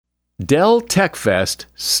Dell Tech Fest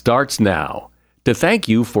starts now. To thank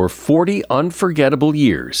you for 40 unforgettable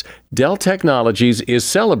years, Dell Technologies is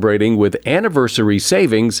celebrating with anniversary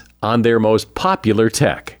savings on their most popular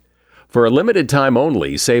tech. For a limited time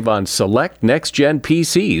only, save on select next-gen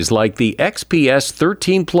PCs like the XPS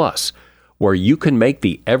 13 Plus, where you can make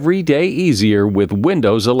the everyday easier with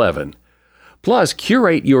Windows 11. Plus,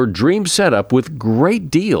 curate your dream setup with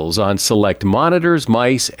great deals on select monitors,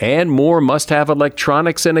 mice, and more must-have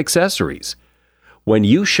electronics and accessories. When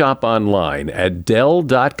you shop online at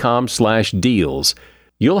Dell.com/deals,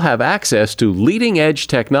 you'll have access to leading-edge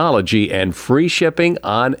technology and free shipping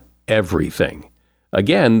on everything.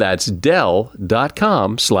 Again, that's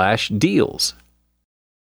Dell.com/deals.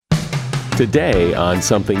 Today on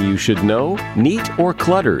Something You Should Know, neat or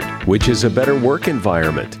cluttered, which is a better work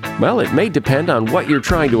environment? Well, it may depend on what you're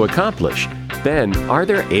trying to accomplish. Then, are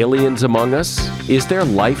there aliens among us? Is there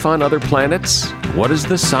life on other planets? What does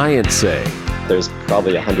the science say? There's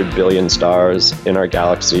probably 100 billion stars in our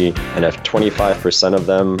galaxy, and if 25% of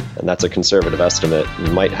them, and that's a conservative estimate,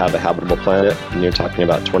 might have a habitable planet, and you're talking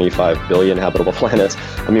about 25 billion habitable planets,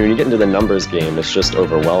 I mean, when you get into the numbers game, it's just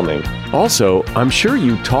overwhelming. Also, I'm sure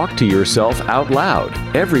you talk to yourself out loud.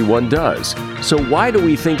 Everyone does. So why do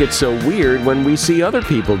we think it's so weird when we see other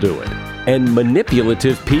people do it? And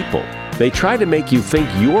manipulative people. They try to make you think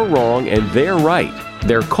you're wrong and they're right.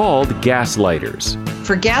 They're called gaslighters.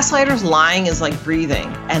 For gaslighters, lying is like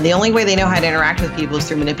breathing, and the only way they know how to interact with people is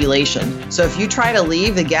through manipulation. So if you try to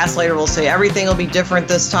leave, the gaslighter will say, everything will be different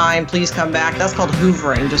this time, please come back. That's called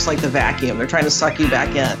hoovering, just like the vacuum. They're trying to suck you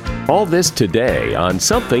back in. All this today on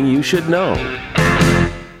Something You Should Know.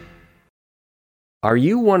 Are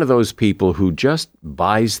you one of those people who just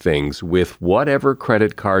buys things with whatever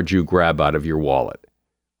credit card you grab out of your wallet?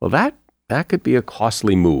 Well, that could be a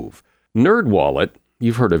costly move. NerdWallet,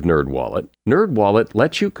 you've heard of NerdWallet. NerdWallet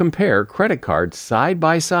lets you compare credit cards side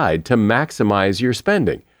by side to maximize your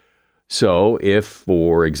spending. So if,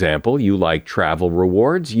 for example, you like travel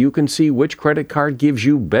rewards, you can see which credit card gives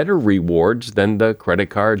you better rewards than the credit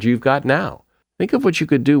card you've got now. Think of what you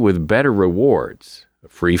could do with better rewards. A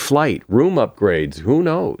free flight, room upgrades, who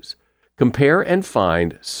knows? Compare and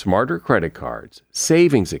find smarter credit cards,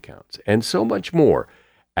 savings accounts, and so much more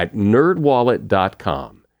at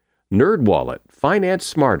nerdwallet.com. NerdWallet, finance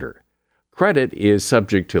smarter. Credit is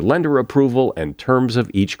subject to lender approval and terms of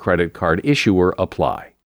each credit card issuer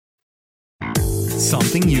apply.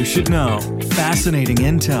 Something you should know. Fascinating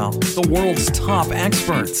intel, the world's top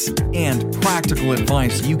experts, and practical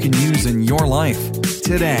advice you can use in your life.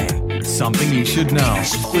 Today, Something You Should Know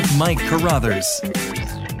with Mike Carruthers.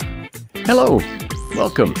 Hello,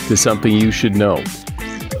 welcome to Something You Should Know.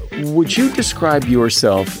 Would you describe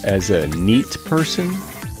yourself as a neat person?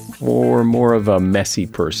 Or more of a messy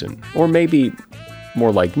person? Or maybe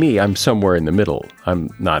more like me, I'm somewhere in the middle.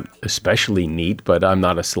 I'm not especially neat, but I'm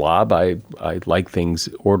not a slob. I like things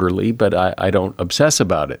orderly, but I don't obsess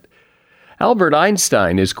about it. Albert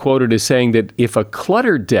Einstein is quoted as saying that if a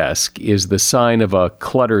cluttered desk is the sign of a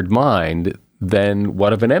cluttered mind, then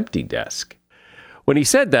what of an empty desk? When he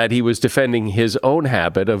said that, he was defending his own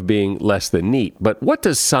habit of being less than neat. But what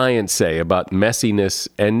does science say about messiness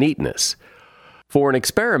and neatness? For an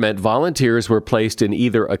experiment, volunteers were placed in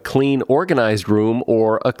either a clean, organized room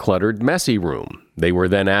or a cluttered, messy room. They were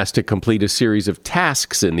then asked to complete a series of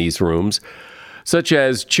tasks in these rooms, such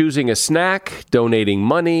as choosing a snack, donating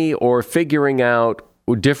money, or figuring out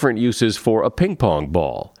different uses for a ping pong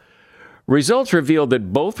ball. Results revealed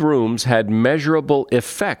that both rooms had measurable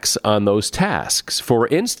effects on those tasks. For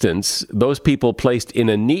instance, those people placed in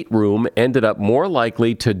a neat room ended up more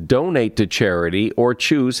likely to donate to charity or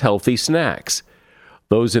choose healthy snacks.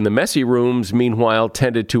 Those in the messy rooms, meanwhile,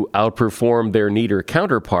 tended to outperform their neater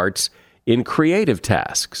counterparts in creative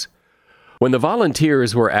tasks. When the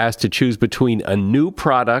volunteers were asked to choose between a new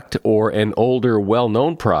product or an older,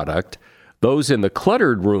 well-known product, those in the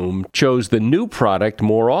cluttered room chose the new product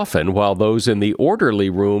more often, while those in the orderly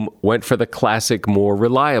room went for the classic, more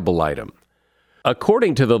reliable item.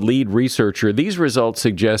 According to the lead researcher, these results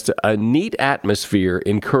suggest a neat atmosphere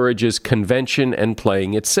encourages convention and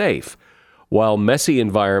playing it safe, while messy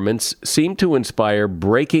environments seem to inspire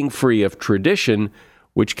breaking free of tradition,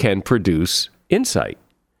 which can produce insight.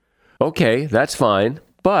 Okay, that's fine,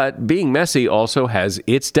 but being messy also has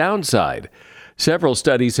its downside. Several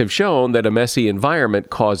studies have shown that a messy environment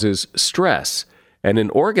causes stress, and an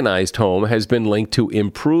organized home has been linked to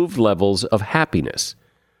improved levels of happiness.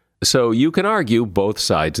 So you can argue both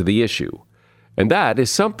sides of the issue, and that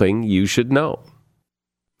is something you should know.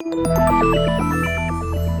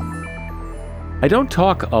 I don't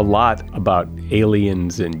talk a lot about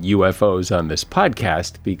aliens and UFOs on this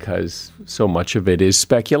podcast because so much of it is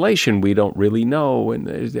speculation. We don't really know, and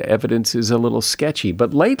the evidence is a little sketchy.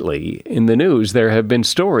 But lately, in the news, there have been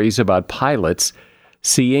stories about pilots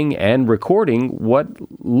seeing and recording what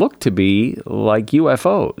look to be like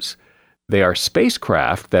UFOs. They are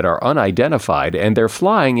spacecraft that are unidentified, and they're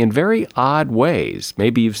flying in very odd ways.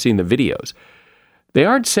 Maybe you've seen the videos. They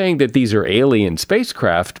aren't saying that these are alien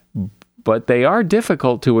spacecraft, but they are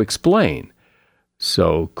difficult to explain.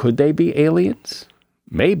 So could they be aliens?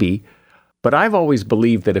 Maybe. But I've always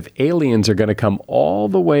believed that if aliens are going to come all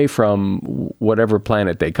the way from whatever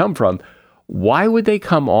planet they come from, why would they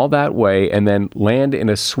come all that way and then land in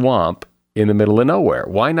a swamp in the middle of nowhere?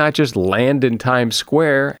 Why not just land in Times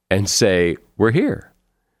Square and say, we're here?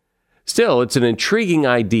 Still, it's an intriguing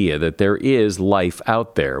idea that there is life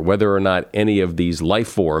out there, whether or not any of these life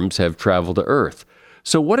forms have traveled to Earth.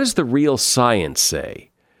 So what does the real science say?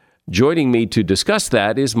 Joining me to discuss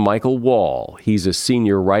that is Michael Wall. He's a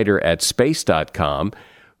senior writer at space.com,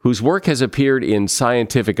 whose work has appeared in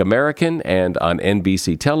Scientific American and on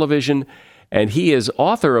NBC television, and he is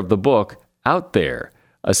author of the book Out There,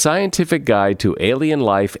 a scientific guide to alien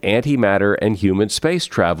life, antimatter, and human space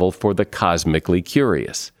travel for the cosmically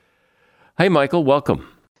curious. Hey, Michael,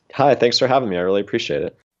 welcome. Hi, thanks for having me. I really appreciate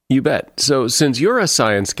it. You bet. So since you're a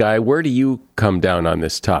science guy, where do you come down on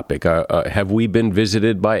this topic? Have we been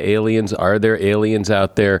visited by aliens? Are there aliens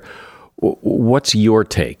out there? What's your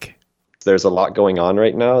take? There's a lot going on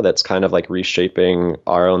right now that's kind of like reshaping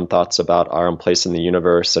our own thoughts about our own place in the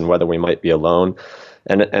universe and whether we might be alone.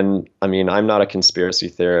 And I mean, I'm not a conspiracy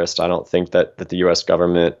theorist. I don't think that the U.S.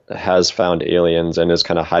 government has found aliens and is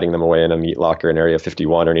kind of hiding them away in a meat locker in Area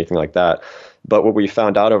 51 or anything like that. But what we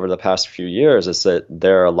found out over the past few years is that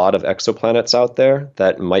there are a lot of exoplanets out there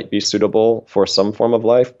that might be suitable for some form of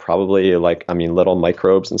life, probably little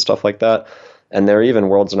microbes and stuff like that. And there are even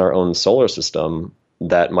worlds in our own solar system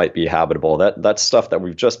that might be habitable. That's stuff that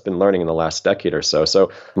we've just been learning in the last decade or so.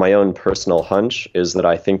 So my own personal hunch is that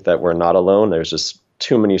I think that we're not alone. There's just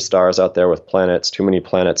too many stars out there with planets, too many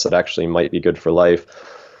planets that actually might be good for life.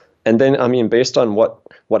 And then, I mean, based on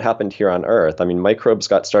what happened here on Earth, I mean, microbes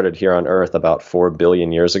got started here on Earth about 4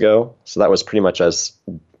 billion years ago. So that was pretty much as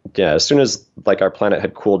soon as like our planet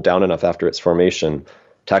had cooled down enough after its formation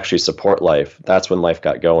to actually support life, that's when life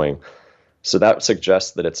got going. So that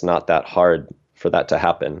suggests that it's not that hard for that to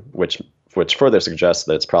happen, which further suggests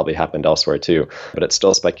that it's probably happened elsewhere too, but it's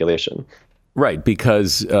still speculation. Right,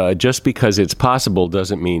 because just because it's possible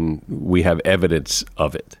doesn't mean we have evidence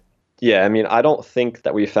of it. Yeah, I mean, I don't think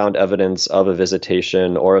that we found evidence of a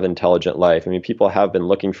visitation or of intelligent life. I mean, people have been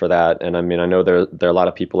looking for that, and I mean, I know there are a lot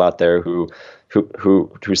of people out there who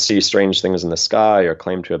see strange things in the sky or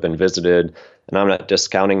claim to have been visited. And I'm not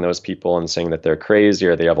discounting those people and saying that they're crazy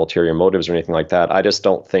or they have ulterior motives or anything like that. I just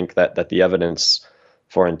don't think that the evidence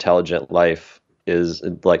for intelligent life is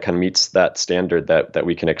like kind of meets that standard that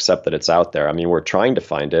we can accept that it's out there. I mean, we're trying to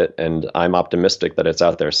find it, and I'm optimistic that it's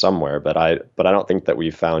out there somewhere, but I don't think that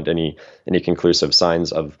we've found any conclusive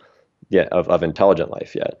signs of intelligent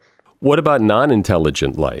life yet. What about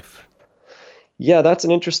non-intelligent life? Yeah, that's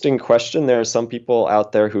an interesting question. There are some people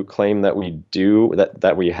out there who claim that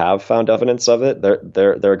we have found evidence of it.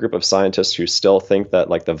 There are a group of scientists who still think that,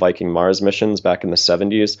 like the Viking Mars missions back in the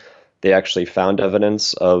 70s, they actually found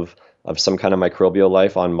evidence of some kind of microbial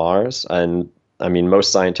life on Mars. And I mean,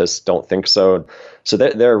 most scientists don't think so. So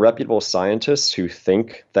there are reputable scientists who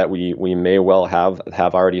think that we may well have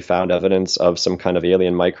already found evidence of some kind of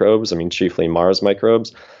alien microbes. I mean, chiefly Mars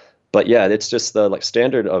microbes. But yeah, it's just the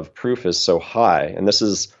standard of proof is so high. And this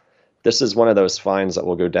is one of those finds that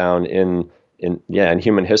will go down in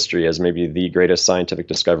human history as maybe the greatest scientific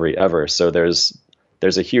discovery ever. So there's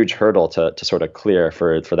a huge hurdle to sort of clear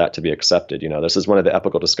for that to be accepted. You know, this is one of the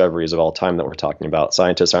epical discoveries of all time that we're talking about.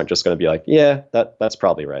 Scientists aren't just going to be like, yeah, that's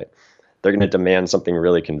probably right. They're going to demand something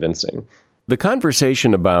really convincing. The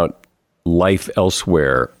conversation about life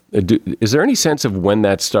elsewhere, is there any sense of when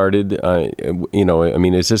that started?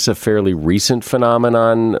 Is this a fairly recent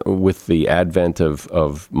phenomenon with the advent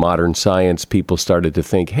of modern science? People started to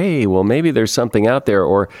think, hey, well, maybe there's something out there,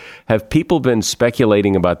 or have people been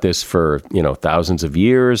speculating about this for, thousands of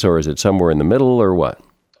years, or is it somewhere in the middle, or what?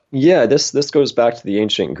 Yeah, this goes back to the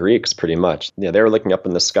ancient Greeks pretty much. Yeah, they were looking up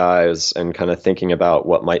in the skies and kind of thinking about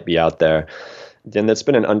what might be out there. And that's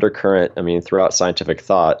been an undercurrent, throughout scientific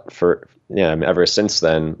thought ever since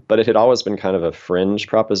then. But it had always been kind of a fringe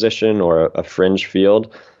proposition or a fringe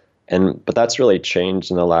field. But that's really changed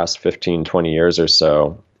in the last 15, 20 years or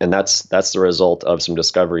so. And that's the result of some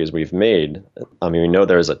discoveries we've made. I mean, we know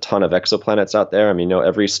there's a ton of exoplanets out there. I mean,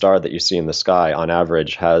 every star that you see in the sky on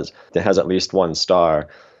average has at least one star.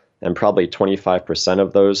 And probably 25%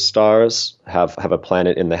 of those stars have a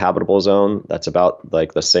planet in the habitable zone that's about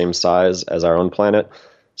like the same size as our own planet.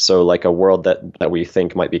 So like a world that we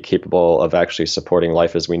think might be capable of actually supporting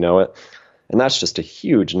life as we know it. And that's just a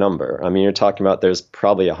huge number. I mean, you're talking about there's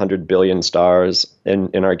probably 100 billion stars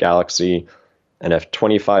in our galaxy. And if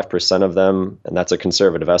 25% of them, and that's a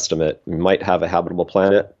conservative estimate, might have a habitable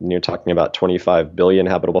planet, and you're talking about 25 billion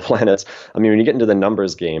habitable planets. I mean, when you get into the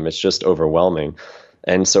numbers game, it's just overwhelming.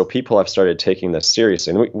 And so people have started taking this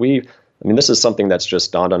seriously. And this is something that's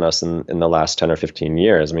just dawned on us in the last 10 or 15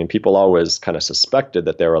 years. I mean, people always kind of suspected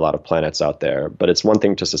that there were a lot of planets out there, but it's one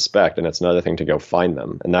thing to suspect and it's another thing to go find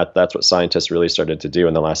them. And that's what scientists really started to do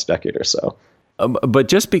in the last decade or so. But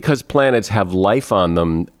just because planets have life on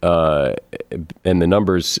them, and the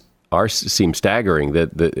numbers seem staggering,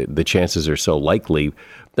 that the chances are so likely,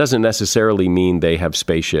 doesn't necessarily mean they have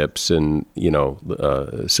spaceships and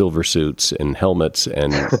silver suits and helmets,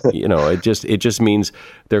 and it just means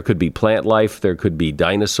there could be plant life, there could be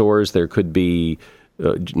dinosaurs, there could be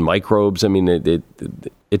microbes. I mean,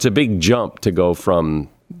 it's a big jump to go from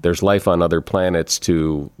there's life on other planets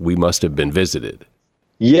to we must have been visited.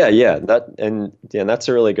 Yeah, that's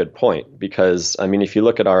a really good point, because I mean, if you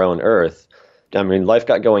look at our own Earth, I mean, life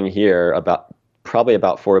got going here probably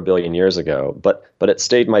about 4 billion years ago, but it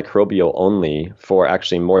stayed microbial only for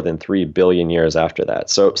actually more than 3 billion years after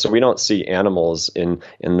that. So we don't see animals in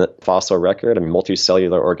the fossil record. I mean,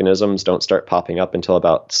 multicellular organisms don't start popping up until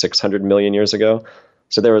about 600 million years ago.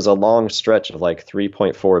 So there was a long stretch of like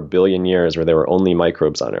 3.4 billion years where there were only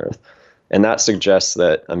microbes on Earth. And that suggests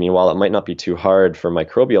that, I mean, while it might not be too hard for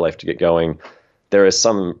microbial life to get going, there is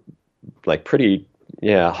some like pretty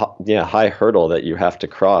high hurdle that you have to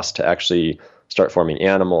cross to actually start forming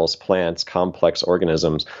animals, plants, complex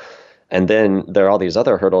organisms. And then there are all these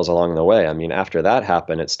other hurdles along the way. I mean, after that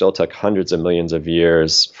happened, it still took hundreds of millions of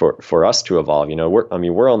years for us to evolve.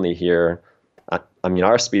 We're only here. I mean,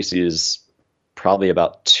 our species probably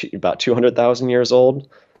about 200,000 years old.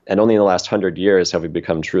 And only in the last 100 years have we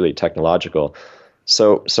become truly technological.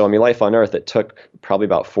 So I mean, life on Earth, it took probably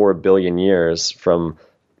about 4 billion years from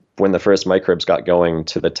when the first microbes got going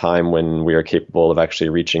to the time when we are capable of actually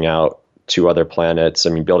reaching out to other planets. I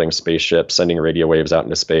mean, building spaceships, sending radio waves out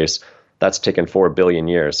into space. That's taken 4 billion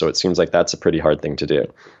years. So it seems like that's a pretty hard thing to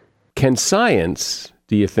do. Can science,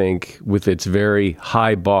 do you think, with its very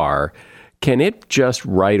high bar, can it just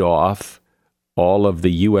write off all of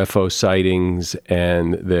the UFO sightings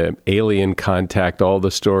and the alien contact, all the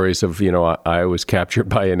stories of, I was captured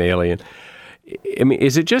by an alien? I mean,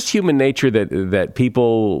 is it just human nature that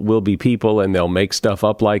people will be people and they'll make stuff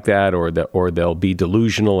up like that, or they'll be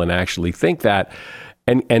delusional and actually think that,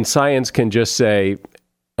 and science can just say,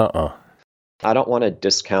 I don't want to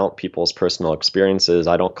discount people's personal experiences.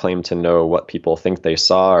 I don't claim to know what people think they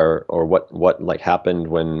saw or what like happened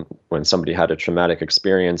when somebody had a traumatic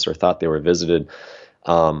experience or thought they were visited.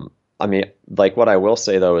 I mean, like what I will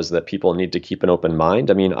say though is that people need to keep an open mind.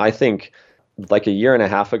 I mean, I think like a year and a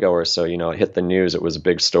half ago or so, it hit the news. It was a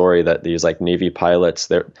big story that these like Navy pilots,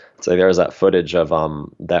 there was that footage of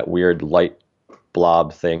that weird light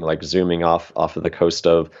blob thing like zooming off of the coast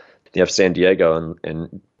of San Diego,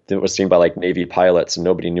 and it was seen by like Navy pilots and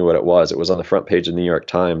nobody knew what it was. It was on the front page of the New York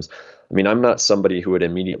Times. I mean, I'm not somebody who would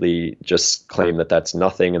immediately just claim that that's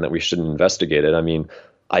nothing and that we shouldn't investigate it. I mean,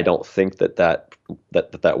 I don't think that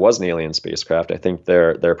was an alien spacecraft. I think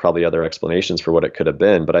there are probably other explanations for what it could have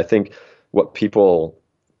been. But I think what people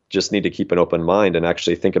just need to keep an open mind and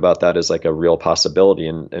actually think about that as like a real possibility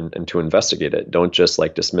and to investigate it. Don't just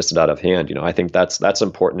like dismiss it out of hand. I think that's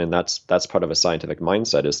important, and that's part of a scientific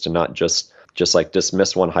mindset, is to not just like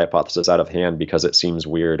dismiss one hypothesis out of hand because it seems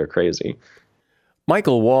weird or crazy.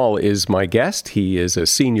 Michael Wall is my guest. He is a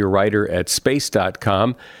senior writer at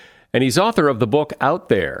space.com, and he's author of the book Out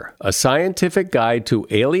There, A Scientific Guide to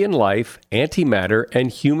Alien Life, Antimatter,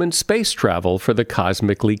 and Human Space Travel for the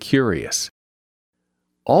Cosmically Curious.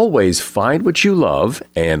 Always find what you love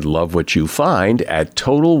and love what you find at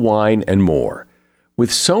Total Wine & More.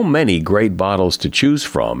 With so many great bottles to choose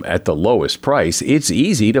from at the lowest price, it's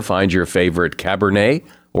easy to find your favorite Cabernet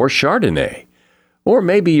or Chardonnay. Or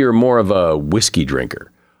maybe you're more of a whiskey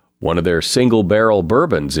drinker. One of their single-barrel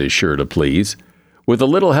bourbons is sure to please. With a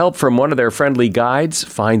little help from one of their friendly guides,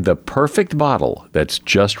 find the perfect bottle that's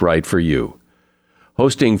just right for you.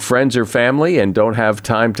 Hosting friends or family and don't have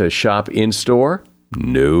time to shop in-store?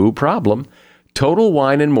 No problem. Total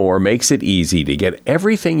Wine & More makes it easy to get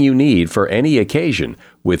everything you need for any occasion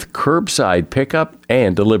with curbside pickup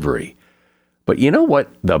and delivery. But you know what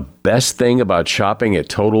the best thing about shopping at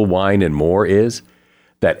Total Wine & More is?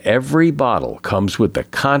 That every bottle comes with the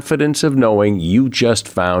confidence of knowing you just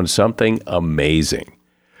found something amazing.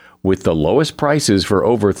 With the lowest prices for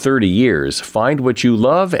over 30 years, find what you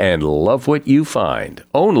love and love what you find.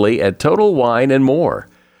 Only at Total Wine & More.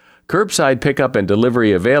 Curbside pickup and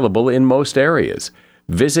delivery available in most areas.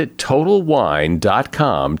 Visit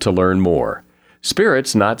TotalWine.com to learn more.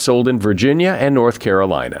 Spirits not sold in Virginia and North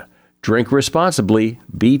Carolina. Drink responsibly.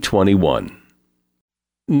 Be 21.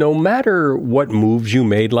 No matter what moves you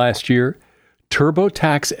made last year,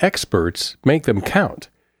 TurboTax experts make them count.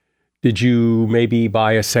 Did you maybe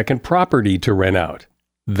buy a second property to rent out?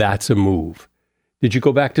 That's a move. Did you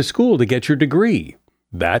go back to school to get your degree?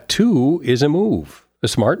 That too is a move. A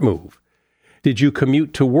smart move. Did you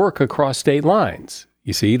commute to work across state lines?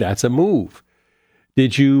 You see, that's a move.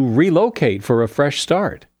 Did you relocate for a fresh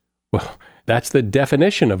start? Well, that's the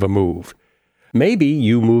definition of a move. Maybe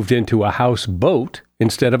you moved into a houseboat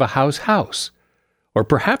instead of a house. Or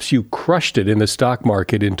perhaps you crushed it in the stock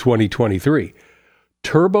market in 2023.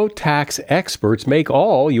 TurboTax experts make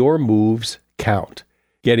all your moves count,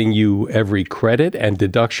 getting you every credit and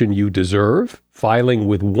deduction you deserve, filing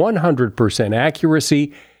with 100%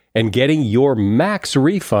 accuracy, and getting your max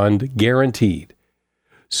refund guaranteed.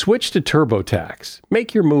 Switch to TurboTax,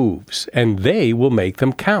 make your moves, and they will make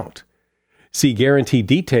them count. See guarantee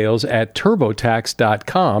details at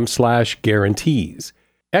turbotax.com/guarantees.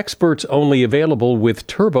 Experts only available with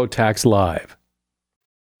TurboTax Live.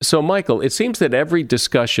 So, Michael, it seems that every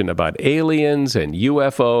discussion about aliens and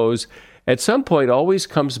UFOs at some point always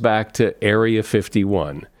comes back to Area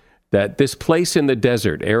 51. That this place in the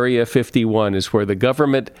desert, Area 51, is where the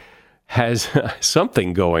government has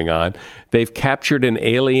something going on. They've captured an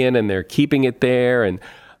alien and they're keeping it there. And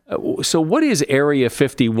so what is Area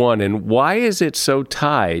 51 and why is it so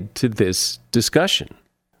tied to this discussion?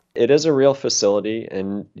 It is a real facility,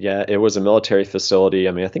 and yeah, it was a military facility.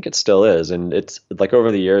 I mean, I think it still is, and it's like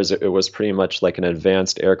over the years, it was pretty much like an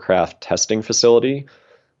advanced aircraft testing facility,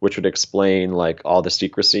 which would explain like all the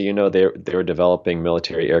secrecy. You know, they were developing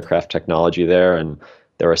military aircraft technology there, and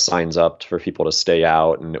there were signs up for people to stay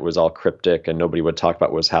out, and it was all cryptic, and nobody would talk about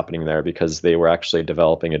what was happening there because they were actually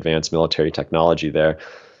developing advanced military technology there.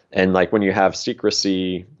 And like when you have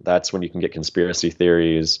secrecy, that's when you can get conspiracy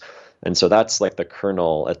theories. And so that's like the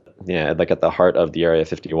kernel, at the heart of the Area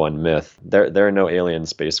 51 myth. There are no alien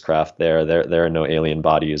spacecraft there. There are no alien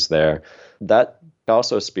bodies there. That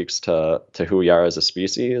also speaks to who we are as a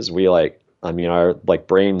species. Our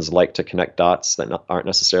brains like to connect dots that aren't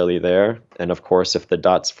necessarily there. And of course, if the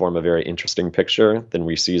dots form a very interesting picture, then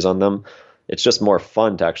we seize on them. It's just more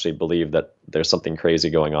fun to actually believe that there's something crazy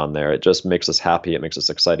going on there. It just makes us happy. It makes us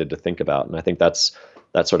excited to think about. And I think that's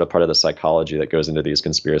sort of part of the psychology that goes into these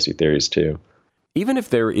conspiracy theories too. Even if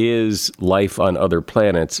there is life on other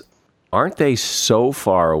planets, aren't they so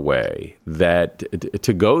far away that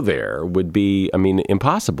to go there would be,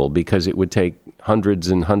 impossible because it would take hundreds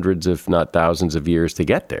and hundreds, if not thousands of years to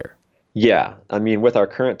get there? Yeah. With our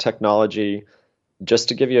current technology, just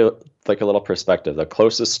to give you like a little perspective, the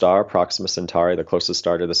closest star, Proxima Centauri, the closest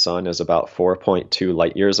star to the sun, is about 4.2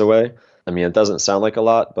 light years away. It doesn't sound like a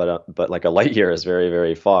lot, but like a light year is very,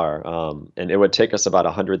 very far. And it would take us about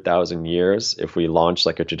 100,000 years if we launched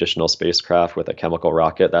like a traditional spacecraft with a chemical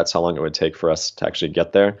rocket. That's how long it would take for us to actually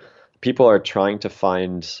get there. People are trying to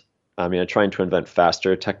invent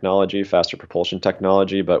faster technology, faster propulsion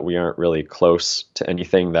technology, but we aren't really close to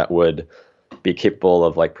anything that would be capable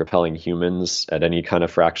of like propelling humans at any kind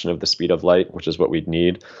of fraction of the speed of light, which is what we'd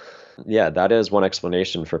need. Yeah, that is one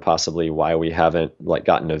explanation for possibly why we haven't like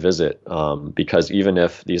gotten a visit. Because even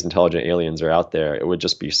if these intelligent aliens are out there, it would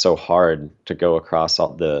just be so hard to go across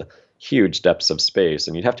all the huge depths of space,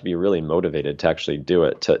 and you'd have to be really motivated to actually do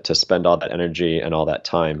it, to spend all that energy and all that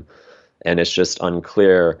time. And it's just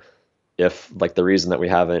unclear if like the reason that we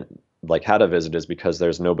haven't like had a visit is because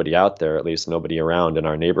there's nobody out there, at least nobody around in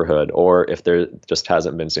our neighborhood, or if there just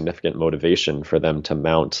hasn't been significant motivation for them to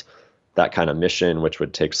mount that kind of mission, which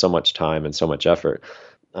would take so much time and so much effort.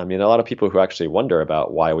 A lot of people who actually wonder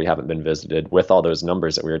about why we haven't been visited with all those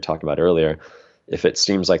numbers that we were talking about earlier. If it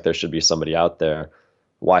seems like there should be somebody out there,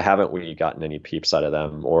 why haven't we gotten any peeps out of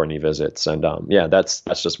them or any visits? And that's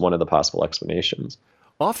just one of the possible explanations.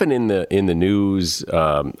 Often in the news,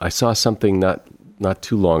 I saw something not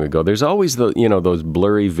too long ago. There's always those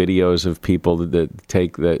blurry videos of people that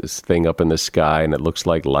take this thing up in the sky and it looks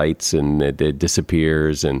like lights and it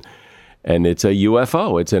disappears and it's a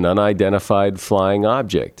UFO. It's an unidentified flying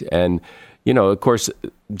object. And of course,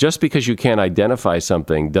 just because you can't identify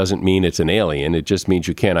something doesn't mean it's an alien. It just means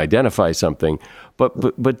you can't identify something.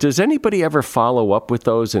 But does anybody ever follow up with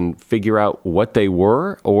those and figure out what they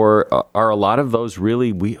were? Or are a lot of those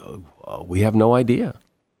really, we have no idea?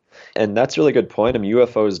 And that's a really good point. I mean,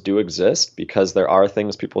 UFOs do exist because there are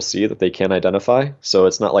things people see that they can't identify. So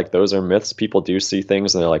it's not like those are myths. People do see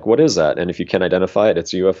things and they're like, what is that? And if you can't identify it,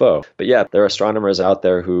 it's a UFO. But yeah, there are astronomers out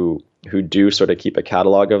there who do sort of keep a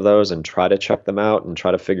catalog of those and try to check them out and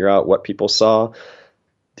try to figure out what people saw.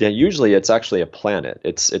 Yeah, usually it's actually a planet.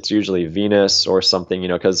 It's usually Venus or something,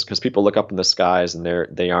 because people look up in the skies and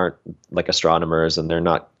they aren't like astronomers and they're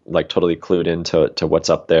not like totally clued into what's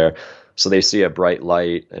up there. So they see a bright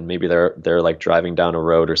light and maybe they're like driving down a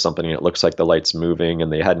road or something and it looks like the light's moving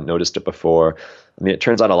and they hadn't noticed it before. I mean, it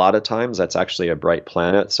turns out a lot of times that's actually a bright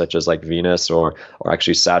planet, such as like Venus or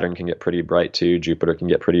actually Saturn can get pretty bright too. Jupiter can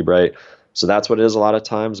get pretty bright. So that's what it is a lot of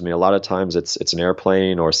times. I mean, a lot of times it's an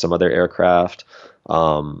airplane or some other aircraft.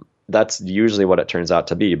 That's usually what it turns out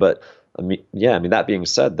to be. But that being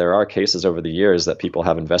said, there are cases over the years that people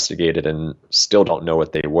have investigated and still don't know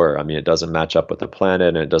what they were. I mean, it doesn't match up with the planet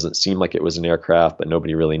and it doesn't seem like it was an aircraft, but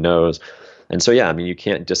nobody really knows. And so, you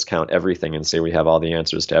can't discount everything and say we have all the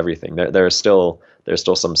answers to everything. There's still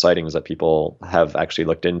some sightings that people have actually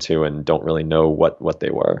looked into and don't really know what they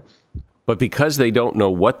were. But because they don't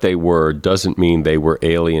know what they were doesn't mean they were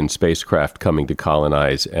alien spacecraft coming to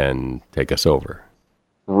colonize and take us over.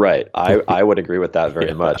 Right. I would agree with that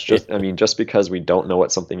very much. Just because we don't know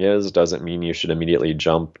what something is doesn't mean you should immediately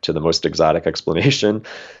jump to the most exotic explanation.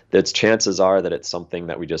 Its chances are that it's something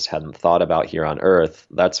that we just hadn't thought about here on Earth.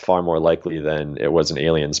 That's far more likely than it was an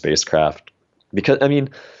alien spacecraft. Because,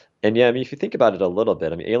 if you think about it a little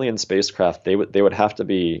bit, alien spacecraft, they would have to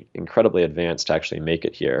be incredibly advanced to actually make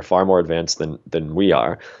it here, far more advanced than we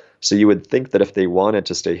are. So you would think that if they wanted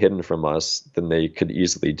to stay hidden from us, then they could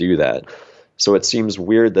easily do that. So it seems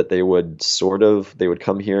weird that they would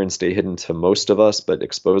come here and stay hidden to most of us, but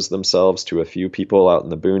expose themselves to a few people out in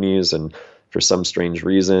the boonies. And for some strange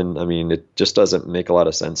reason, it just doesn't make a lot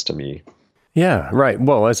of sense to me. Yeah, right.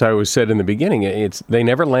 Well, as I was said in the beginning, they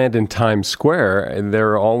never land in Times Square.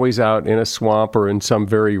 They're always out in a swamp or in some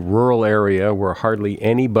very rural area where hardly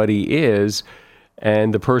anybody is.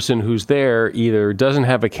 And the person who's there either doesn't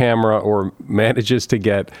have a camera or manages to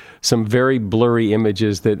get some very blurry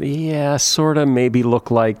images that, sort of maybe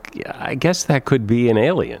look like, I guess that could be an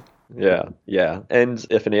alien. Yeah. And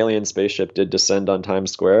if an alien spaceship did descend on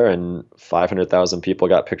Times Square and 500,000 people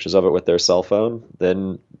got pictures of it with their cell phone,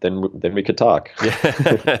 then we could talk.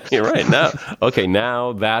 Yeah, you're right.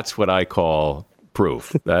 Now that's what I call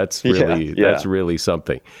proof. That's really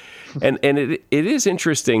something. And it is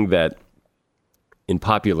interesting that in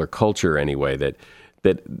popular culture anyway, that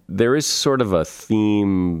there is sort of a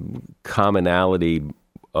theme commonality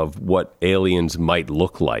of what aliens might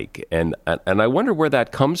look like. And I wonder where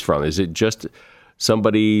that comes from. Is it just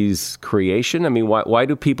somebody's creation? Why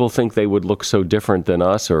do people think they would look so different than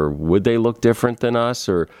us, or would they look different than us?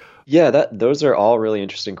 Or those are all really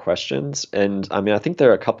interesting questions. And I think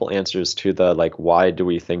there are a couple answers to the why do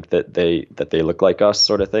we think that they look like us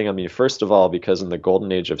sort of thing. First of all, because in the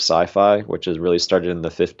golden age of sci-fi, which has really started in the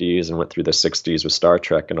 50s and went through the 60s with Star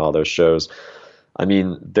Trek and all those shows,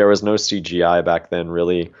 there was no CGI back then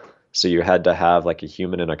really. So you had to have a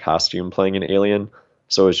human in a costume playing an alien.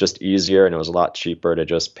 So it was just easier and it was a lot cheaper to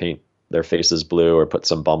just paint their faces blue or put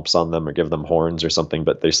some bumps on them or give them horns or something,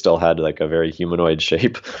 but they still had a very humanoid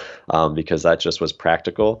shape because that just was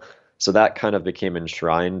practical. So that kind of became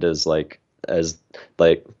enshrined as sort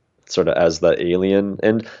of as the alien.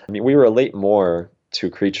 And we relate more to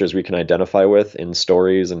creatures we can identify with in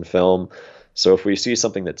stories and film. So if we see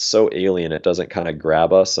something that's so alien, it doesn't kind of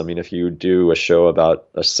grab us. If you do a show about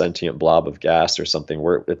a sentient blob of gas or something,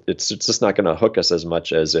 it's just not going to hook us as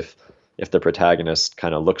much as if the protagonist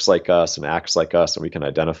kind of looks like us and acts like us and we can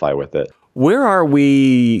identify with it. Where are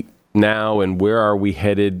we now and where are we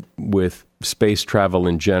headed with space travel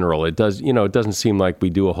in general? It doesn't seem like we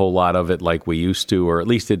do a whole lot of it like we used to, or at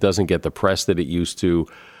least it doesn't get the press that it used to.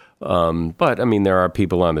 But there are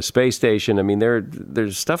people on the space station.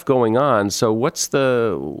 There's stuff going on. So what's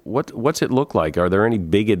it look like? Are there any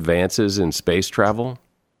big advances in space travel?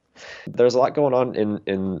 There's a lot going on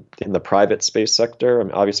in the private space sector.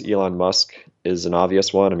 Obviously Elon Musk is an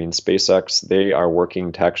obvious one. SpaceX, they are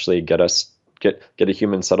working to actually get a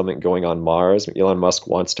human settlement going on Mars. Elon Musk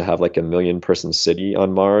wants to have 1 million person city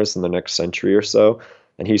on Mars in the next century or so.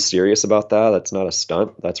 And he's serious about that. That's not a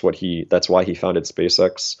stunt. That's why he founded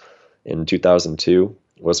SpaceX in 2002,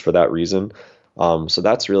 was for that reason. So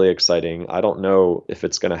that's really exciting. I don't know if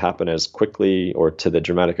it's going to happen as quickly or to the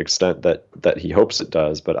dramatic extent that he hopes it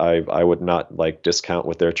does, but I would not like discount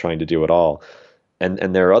what they're trying to do at all.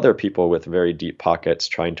 And there are other people with very deep pockets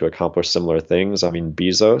trying to accomplish similar things. I mean,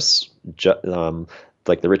 Bezos,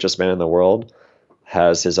 like the richest man in the world,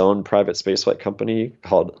 has his own private spaceflight company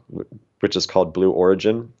which is called Blue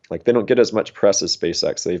Origin. Like, they don't get as much press as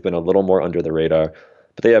SpaceX. They've been a little more under the radar,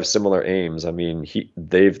 but they have similar aims. I mean,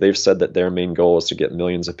 they've said that their main goal is to get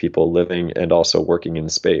millions of people living and also working in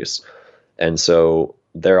space, and so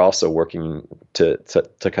they're also working to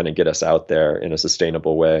kind of get us out there in a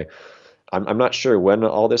sustainable way. I'm not sure when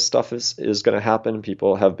all this stuff is going to happen.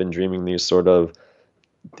 People have been dreaming these sort of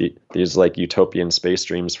these like utopian space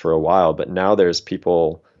dreams for a while, but now there's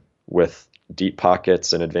people with deep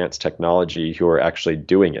pockets and advanced technology who are actually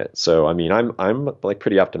doing it. So I mean, I'm like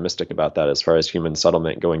pretty optimistic about that as far as human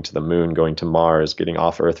settlement, going to the moon, going to Mars, getting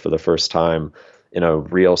off Earth for the first time in a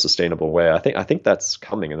real sustainable way. I think that's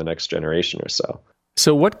coming in the next generation or so.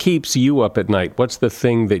 So what keeps you up at night? What's the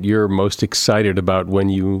thing that you're most excited about when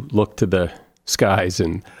you look to the skies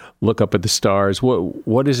and look up at the stars?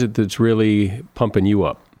 What is it that's really pumping you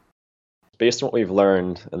up? Based on what we've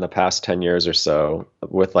learned in the past 10 years or so,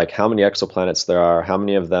 with like how many exoplanets there are, how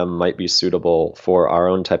many of them might be suitable for our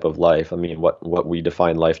own type of life, I mean, what we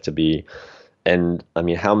define life to be, and I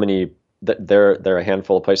mean, how many, there are a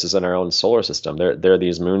handful of places in our own solar system. There are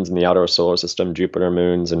these moons in the outer solar system, Jupiter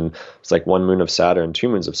moons, and it's like 1 moon of Saturn, 2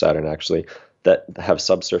 moons of Saturn actually, that have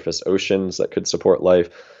subsurface oceans that could support life.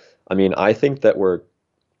 I mean, I think that we're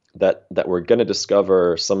going to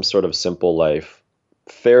discover some sort of simple life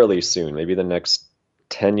fairly soon, maybe the next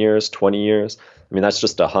 10 years, 20 years. I mean, that's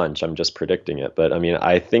just a hunch. I'm just predicting it. But I mean,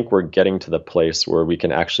 I think we're getting to the place where we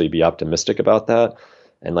can actually be optimistic about that.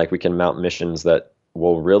 And like, we can mount missions that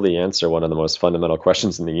will really answer one of the most fundamental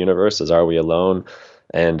questions in the universe is, are we alone?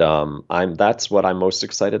 And that's what I'm most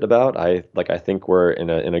excited about. I think we're in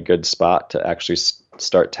a good spot to actually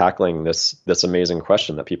start tackling this amazing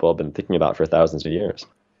question that people have been thinking about for thousands of years.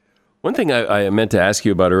 One thing I meant to ask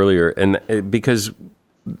you about earlier, and because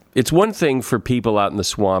it's one thing for people out in the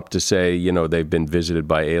swamp to say, you know, they've been visited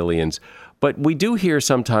by aliens, but we do hear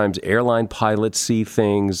sometimes airline pilots see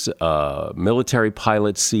things, military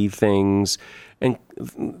pilots see things, and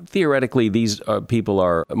theoretically these people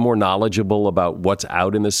are more knowledgeable about what's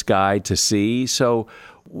out in the sky to see. So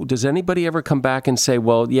does anybody ever come back and say,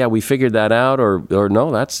 well, yeah, we figured that out, or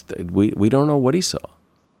no, we don't know what he saw?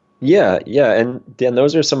 Yeah, and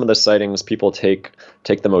those are some of the sightings people take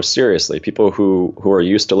the most seriously. People who are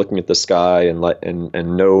used to looking at the sky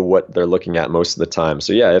and know what they're looking at most of the time.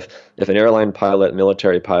 So yeah, if an airline pilot,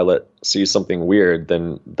 military pilot sees something weird,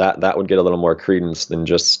 then that would get a little more credence than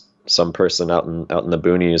just some person out in the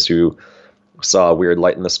boonies who saw a weird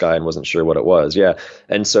light in the sky and wasn't sure what it was. Yeah,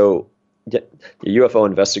 and so. Yeah, UFO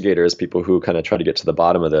investigators, people who kind of try to get to the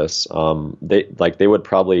bottom of this, they would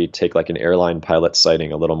probably take like an airline pilot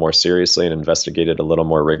sighting a little more seriously and investigate it a little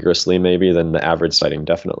more rigorously maybe than the average sighting,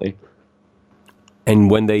 definitely.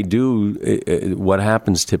 And when they do, what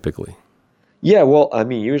happens typically? Yeah, well, I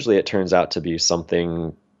mean, usually it turns out to be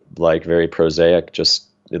something like very prosaic, just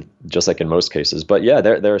like in most cases. But yeah,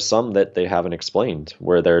 there are some that they haven't explained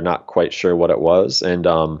where they're not quite sure what it was,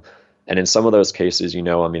 and in some of those cases, you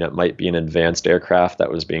know, I mean, it might be an advanced aircraft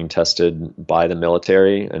that was being tested by the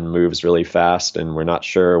military and moves really fast, and we're not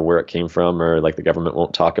sure where it came from, or like the government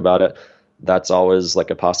won't talk about it. That's always like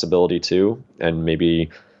a possibility too. And maybe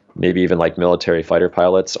even like military fighter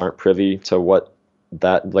pilots aren't privy to what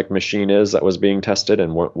that like machine is that was being tested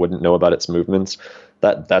and wouldn't know about its movements.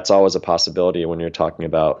 That's always a possibility when you're talking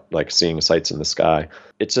about like seeing sights in the sky.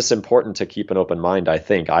 It's just important to keep an open mind, I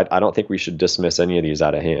think. I don't think we should dismiss any of these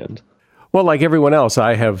out of hand. Well, like everyone else,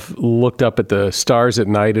 I have looked up at the stars at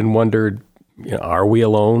night and wondered, you know, are we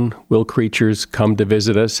alone? Will creatures come to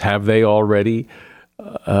visit us? Have they already?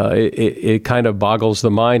 It kind of boggles the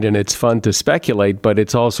mind, and it's fun to speculate, but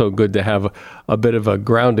it's also good to have a bit of a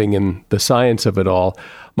grounding in the science of it all.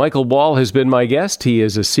 Michael Wall has been my guest. He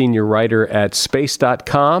is a senior writer at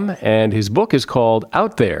space.com, and his book is called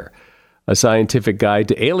Out There, a scientific guide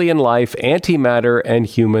to alien life, antimatter, and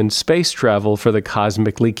human space travel for the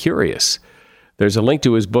cosmically curious. There's a link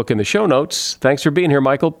to his book in the show notes. Thanks for being here,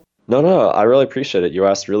 Michael. No, I really appreciate it. You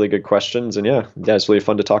asked really good questions, and yeah, it's really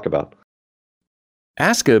fun to talk about.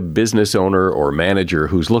 Ask a business owner or manager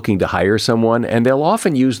who's looking to hire someone, and they'll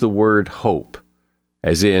often use the word hope,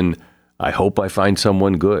 as in, I hope I find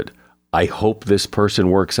someone good. I hope this person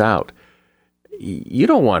works out. You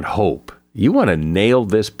don't want hope. You want to nail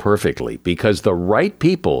this perfectly, because the right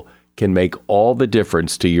people can make all the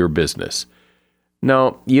difference to your business.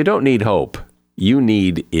 No, you don't need hope. You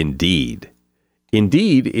need Indeed.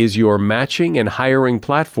 Indeed is your matching and hiring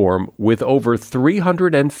platform with over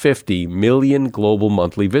 350 million global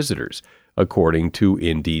monthly visitors, according to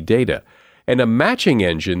Indeed data, and a matching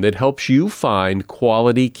engine that helps you find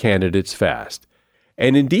quality candidates fast.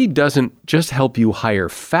 And Indeed doesn't just help you hire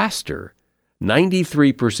faster.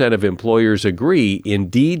 93% of employers agree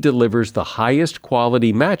Indeed delivers the highest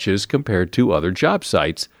quality matches compared to other job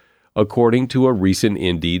sites, according to a recent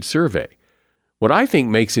Indeed survey. What I think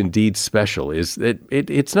makes Indeed special is that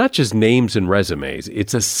it's not just names and resumes.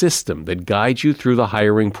 It's a system that guides you through the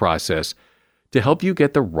hiring process to help you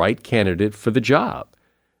get the right candidate for the job.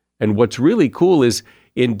 And what's really cool is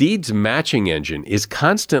Indeed's matching engine is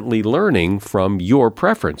constantly learning from your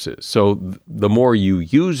preferences. So the more you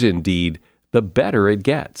use Indeed, the better it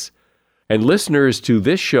gets. And listeners to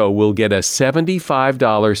this show will get a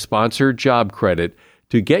 $75 sponsored job credit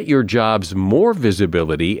to get your jobs more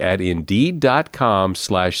visibility at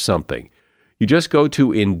Indeed.com/something. You just go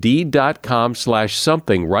to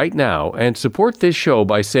Indeed.com/something right now and support this show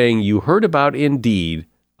by saying you heard about Indeed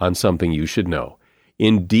on Something You Should Know.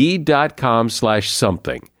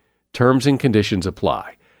 Indeed.com/something. Terms and conditions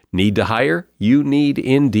apply. Need to hire? You need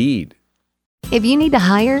Indeed. If you need to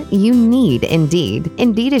hire, you need Indeed.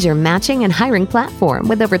 Indeed is your matching and hiring platform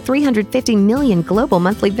with over 350 million global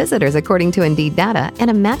monthly visitors according to Indeed data,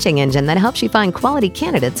 and a matching engine that helps you find quality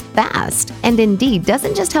candidates fast. And Indeed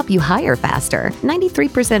doesn't just help you hire faster.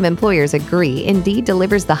 93% of employers agree Indeed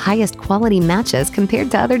delivers the highest quality matches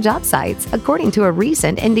compared to other job sites, according to a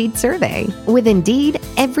recent Indeed survey. With Indeed,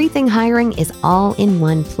 everything hiring is all in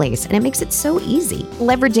one place, and it makes it so easy.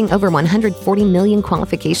 Leveraging over 140 million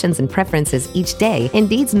qualifications and preferences each day,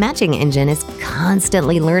 Indeed's matching engine is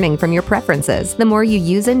constantly learning from your preferences. The more you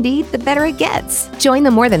use Indeed, the better it gets. Join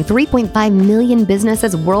the more than 3.5 million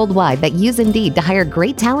businesses worldwide that use Indeed to hire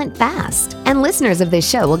great talent fast. And listeners of this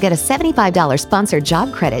show will get a $75 sponsored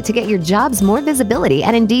job credit to get your jobs more visibility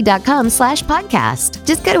at Indeed.com/podcast.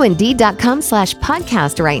 Just go to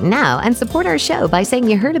Indeed.com/podcast right now and support our show by saying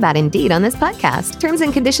you heard about Indeed on this podcast. Terms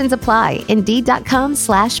and conditions apply.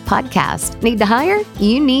 Indeed.com/podcast. Need to hire?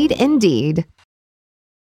 You need Indeed.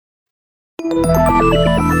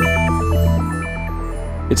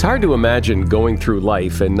 It's hard to imagine going through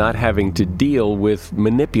life and not having to deal with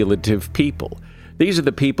manipulative people. These are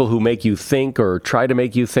the people who make you think or try to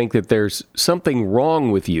make you think that there's something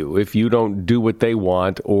wrong with you if you don't do what they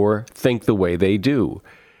want or think the way they do.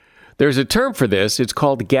 There's a term for this. It's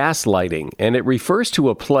called gaslighting, and it refers to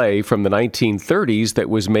a play from the 1930s that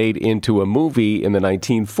was made into a movie in the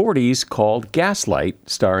 1940s called Gaslight,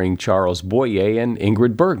 starring Charles Boyer and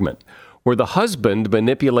Ingrid Bergman, where the husband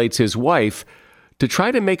manipulates his wife to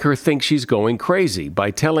try to make her think she's going crazy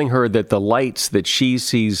by telling her that the lights that she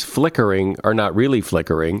sees flickering are not really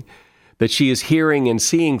flickering, that she is hearing and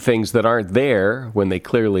seeing things that aren't there when they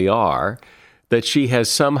clearly are, that she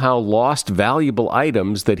has somehow lost valuable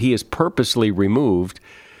items that he has purposely removed,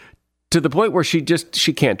 to the point where she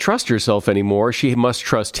can't trust herself anymore. She must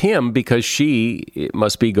trust him because she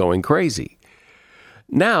must be going crazy.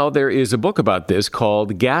 Now, there is a book about this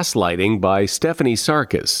called Gaslighting by Stephanie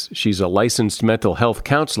Sarkis. She's a licensed mental health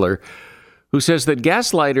counselor who says that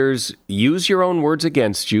gaslighters use your own words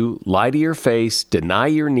against you, lie to your face, deny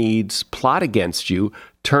your needs, plot against you,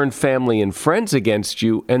 turn family and friends against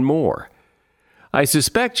you, and more. I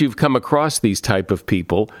suspect you've come across these type of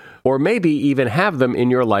people, or maybe even have them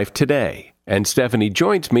in your life today. And Stephanie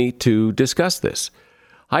joins me to discuss this.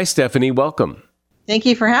 Hi, Stephanie. Welcome. Thank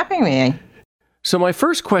you for having me. So my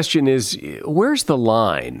first question is, where's the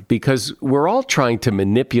line? Because we're all trying to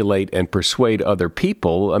manipulate and persuade other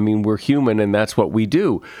people. I mean, we're human, and that's what we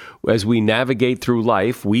do. As we navigate through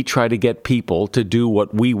life, we try to get people to do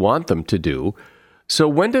what we want them to do. So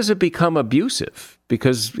when does it become abusive?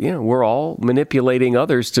 Because, we're all manipulating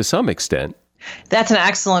others to some extent. That's an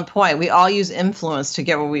excellent point. We all use influence to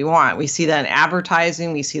get what we want. We see that in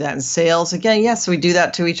advertising. We see that in sales. Again, yes, we do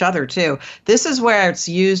that to each other too. This is where it's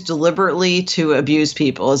used deliberately to abuse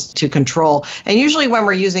people, is to control. And usually when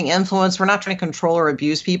we're using influence, we're not trying to control or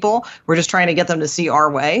abuse people. We're just trying to get them to see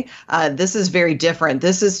our way. This is very different.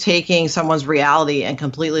 This is taking someone's reality and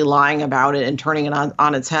completely lying about it and turning it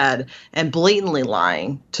on its head and blatantly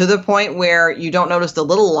lying to the point where you don't notice the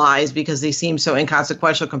little lies because they seem so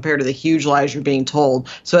inconsequential compared to the huge lies you're being told.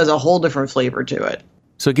 So it has a whole different flavor to it.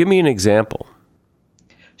 So give me an example.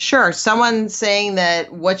 Sure. Someone saying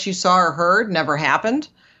that what you saw or heard never happened.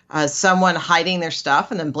 Someone hiding their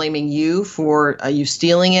stuff and then blaming you for you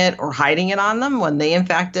stealing it or hiding it on them when they in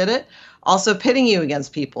fact did it. Also pitting you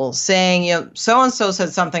against people, saying, so-and-so said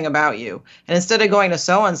something about you. And instead of going to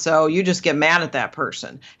so-and-so, you just get mad at that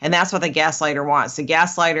person. And that's what the gaslighter wants. The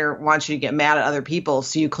gaslighter wants you to get mad at other people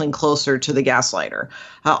so you cling closer to the gaslighter.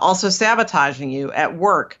 Also sabotaging you at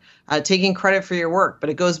work. Taking credit for your work, but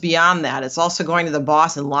it goes beyond that. It's also going to the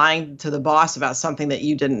boss and lying to the boss about something that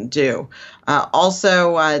you didn't do.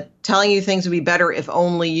 Also telling you things would be better if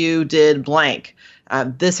only you did blank.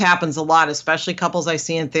 This happens a lot, especially couples I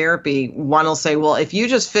see in therapy. One will say, well, if you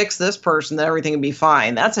just fix this person, then everything will be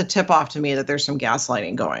fine. That's a tip off to me that there's some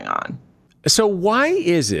gaslighting going on. So why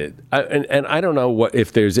is it, and I don't know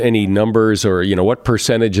if there's any numbers or, what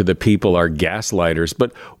percentage of the people are gaslighters,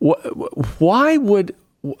 but why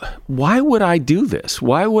would I do this?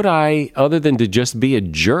 Why would I, other than to just be a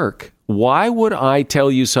jerk, why would I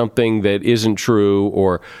tell you something that isn't true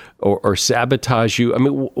or sabotage you? I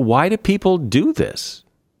mean, why do people do this?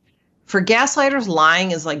 For gaslighters, lying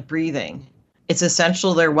is like breathing. It's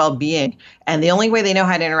essential to their well-being. And the only way they know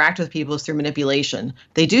how to interact with people is through manipulation.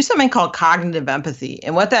 They do something called cognitive empathy.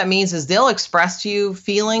 And what that means is they'll express to you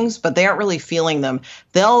feelings, but they aren't really feeling them.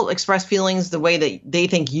 They'll express feelings the way that they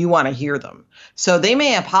think you want to hear them. So they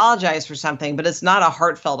may apologize for something, but it's not a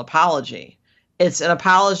heartfelt apology. It's an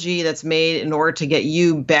apology that's made in order to get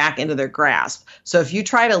you back into their grasp. So if you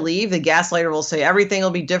try to leave, the gaslighter will say, everything will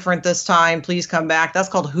be different this time. Please come back. That's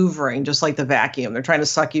called hoovering, just like the vacuum. They're trying to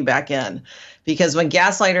suck you back in. Because when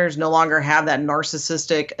gaslighters no longer have that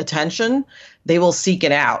narcissistic attention, they will seek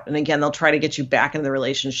it out. And again, they'll try to get you back into the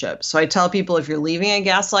relationship. So I tell people, if you're leaving a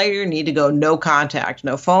gaslighter, you need to go no contact,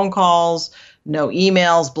 no phone calls, no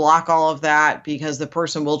emails, block all of that, because the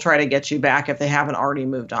person will try to get you back if they haven't already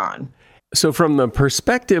moved on. So from the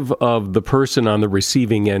perspective of the person on the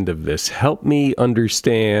receiving end of this, help me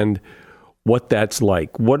understand what that's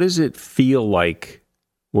like. What does it feel like?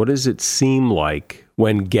 What does it seem like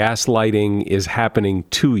when gaslighting is happening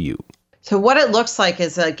to you? So what it looks like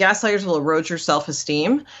is that gaslighters will erode your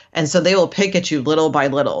self-esteem, and so they will pick at you little by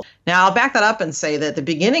little. Now, I'll back that up and say that at the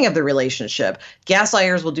beginning of the relationship,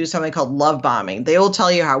 gaslighters will do something called love bombing. They will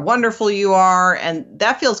tell you how wonderful you are, and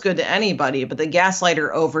that feels good to anybody, but the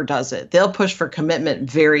gaslighter overdoes it. They'll push for commitment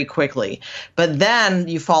very quickly, but then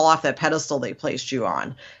you fall off that pedestal they placed you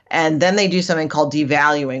on. And then they do something called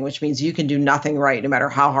devaluing, which means you can do nothing right no matter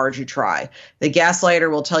how hard you try. The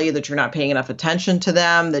gaslighter will tell you that you're not paying enough attention to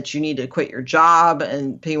them, that you need to quit your job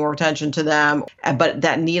and pay more attention to them, but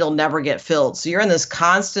that need will never get filled. So you're in this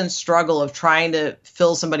constant struggle of trying to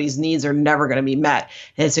fill somebody's needs are never going to be met.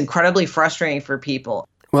 And it's incredibly frustrating for people.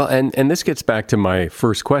 Well, and this gets back to my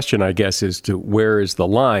first question, I guess, is to where is the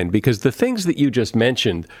line? Because the things that you just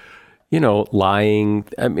mentioned, lying.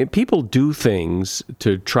 I mean, people do things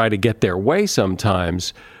to try to get their way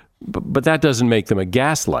sometimes, but that doesn't make them a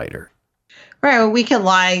gaslighter. Right. Well, we can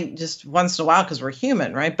lie just once in a while because we're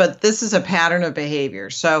human, right? But this is a pattern of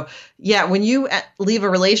behavior. So, yeah, when you leave a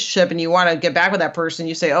relationship and you want to get back with that person,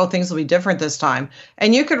 you say, oh, things will be different this time.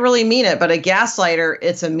 And you could really mean it. But a gaslighter,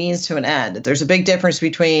 it's a means to an end. There's a big difference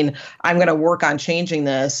between I'm going to work on changing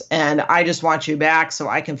this and I just want you back so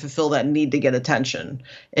I can fulfill that need to get attention.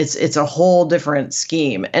 It's a whole different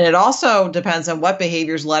scheme. And it also depends on what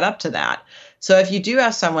behaviors led up to that. So if you do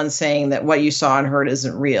have someone saying that what you saw and heard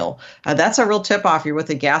isn't real, that's a real tip-off. You're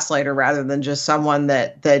with a gaslighter rather than just someone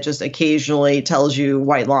that just occasionally tells you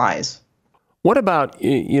white lies. What about,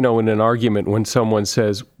 in an argument when someone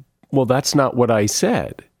says, well, that's not what I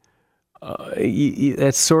said?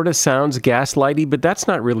 That sort of sounds gaslighty, but that's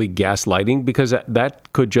not really gaslighting because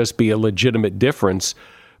that could just be a legitimate difference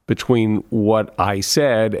between what I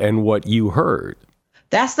said and what you heard.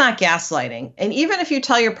 That's not gaslighting. And even if you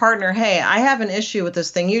tell your partner, hey, I have an issue with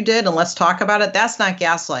this thing you did and let's talk about it, that's not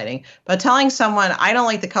gaslighting. But telling someone, I don't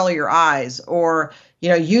like the color of your eyes, or,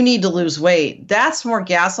 you need to lose weight, that's more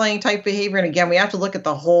gaslighting type behavior. And again, we have to look at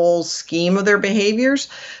the whole scheme of their behaviors.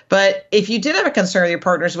 But if you did have a concern with your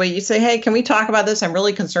partner's weight, you say, hey, can we talk about this? I'm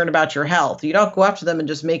really concerned about your health. You don't go up to them and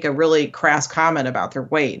just make a really crass comment about their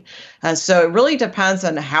weight. So it really depends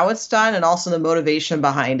on how it's done and also the motivation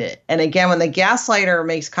behind it. And again, when the gaslighter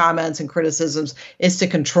makes comments and criticisms, it's to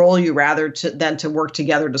control you rather than to work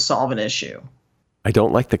together to solve an issue. I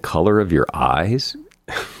don't like the color of your eyes.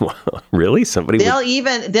 Really? They'll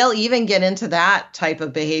even get into that type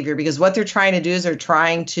of behavior because what they're trying to do is they're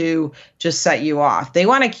trying to just set you off. They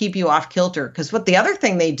want to keep you off kilter because what the other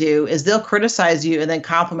thing they do is they'll criticize you and then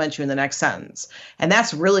compliment you in the next sentence. And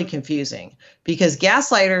that's really confusing because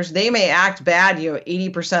gaslighters, they may act bad,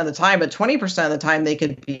 80% of the time, but 20% of the time they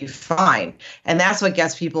could be fine. And that's what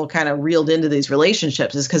gets people kind of reeled into these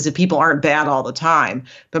relationships is because the people aren't bad all the time.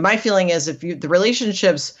 But my feeling is if the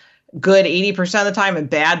relationships good 80% of the time and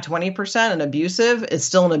bad 20% and abusive, it's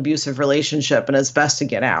still an abusive relationship and it's best to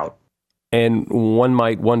get out. And one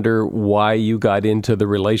might wonder why you got into the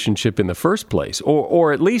relationship in the first place,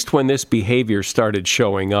 or at least when this behavior started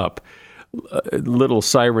showing up, little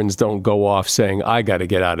sirens don't go off saying, I got to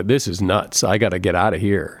get out of this. Is nuts. I got to get out of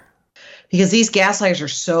here. Because these gaslighters are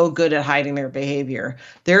so good at hiding their behavior.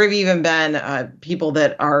 There have even been people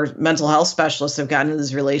that are mental health specialists have gotten into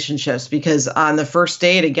these relationships because on the first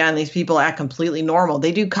date, again, these people act completely normal.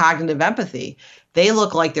 They do cognitive empathy. They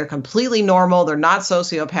look like they're completely normal. They're not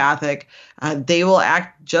sociopathic. They will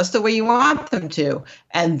act just the way you want them to.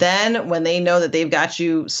 And then when they know that they've got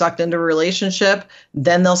you sucked into a relationship,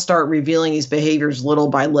 then they'll start revealing these behaviors little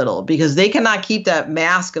by little because they cannot keep that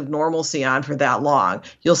mask of normalcy on for that long.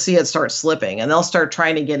 You'll see it start slipping and they'll start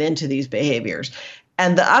trying to get into these behaviors.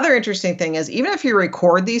 And the other interesting thing is, even if you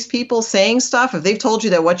record these people saying stuff, if they've told you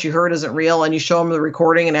that what you heard isn't real and you show them the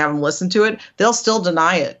recording and have them listen to it, they'll still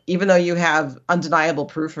deny it, even though you have undeniable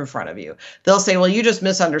proof in front of you. They'll say, well, you just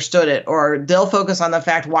misunderstood it, or they'll focus on the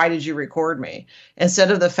fact, why did you record me? Instead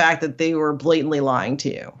of the fact that they were blatantly lying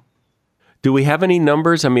to you. Do we have any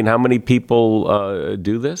numbers? I mean, how many people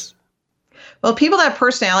do this? Well, people that have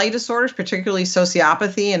personality disorders, particularly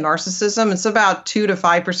sociopathy and narcissism, it's about 2 to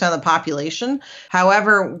 5% of the population.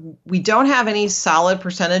 However, we don't have any solid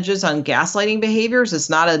percentages on gaslighting behaviors.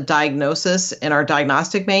 It's not a diagnosis in our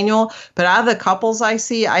diagnostic manual. But out of the couples I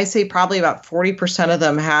say probably about 40% of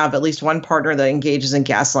them have at least one partner that engages in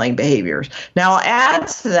gaslighting behaviors. Now, I'll add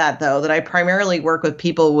to that, though, that I primarily work with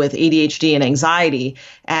people with ADHD and anxiety.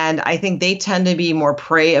 And I think they tend to be more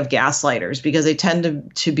prey of gaslighters because they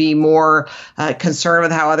tend to be more concerned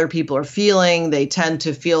with how other people are feeling. They tend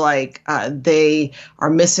to feel like they are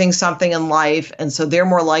missing something in life. And so they're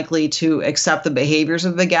more likely to accept the behaviors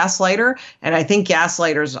of the gaslighter. And I think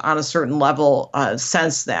gaslighters on a certain level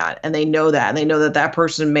sense that, and they know that, and they know that that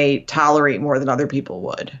person may tolerate more than other people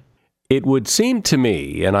would. It would seem to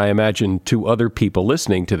me, and I imagine to other people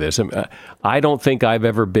listening to this, I don't think I've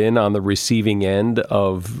ever been on the receiving end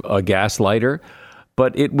of a gaslighter,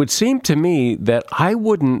 but it would seem to me that I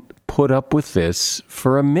wouldn't put up with this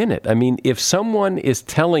for a minute. I mean, if someone is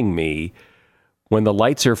telling me when the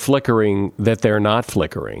lights are flickering that they're not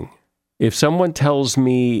flickering, if someone tells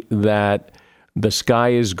me that the sky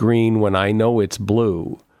is green when I know it's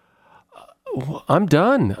blue, I'm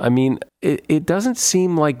done. I mean, it doesn't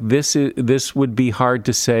seem like this would be hard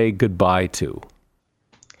to say goodbye to.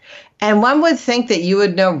 And one would think that you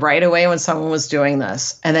would know right away when someone was doing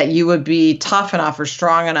this and that you would be tough enough or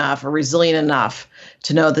strong enough or resilient enough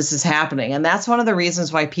to know this is happening. And that's one of the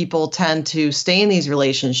reasons why people tend to stay in these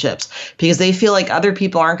relationships, because they feel like other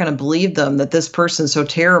people aren't going to believe them, that this person's so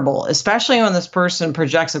terrible, especially when this person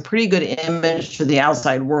projects a pretty good image to the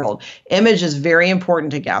outside world. Image is very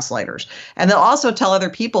important to gaslighters. And they'll also tell other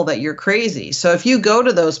people that you're crazy. So if you go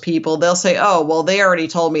to those people, they'll say, oh, well, they already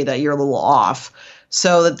told me that you're a little off,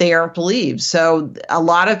 so that they aren't believed. So a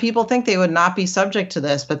lot of people think they would not be subject to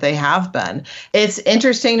this, but they have been. It's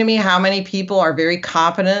interesting to me how many people are very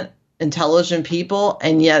competent, intelligent people,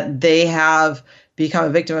 and yet they have become a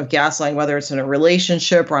victim of gaslighting, whether it's in a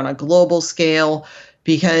relationship or on a global scale,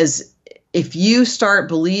 because if you start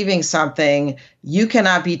believing something, you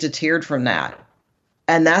cannot be deterred from that.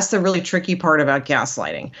 And that's the really tricky part about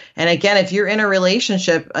gaslighting. And again, if you're in a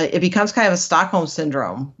relationship, it becomes kind of a Stockholm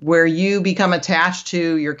syndrome where you become attached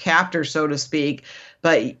to your captor, so to speak.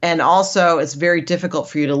 And also it's very difficult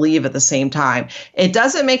for you to leave at the same time. It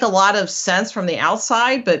doesn't make a lot of sense from the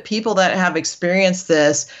outside, but people that have experienced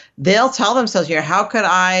this, they'll tell themselves, how could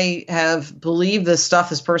I have believed this stuff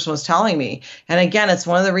this person was telling me? And again, it's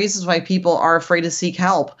one of the reasons why people are afraid to seek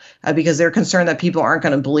help because they're concerned that people aren't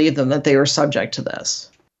going to believe them, that they were subject to this.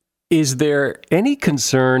 Is there any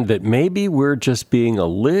concern that maybe we're just being a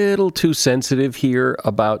little too sensitive here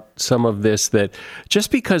about some of this, that just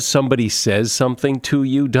because somebody says something to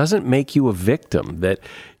you doesn't make you a victim, that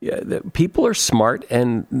people are smart,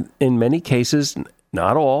 and in many cases,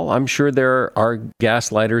 not all, I'm sure there are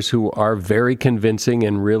gaslighters who are very convincing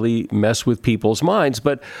and really mess with people's minds,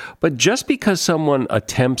 but just because someone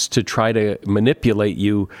attempts to try to manipulate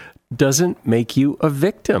you doesn't make you a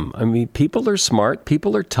victim. I mean, people are smart,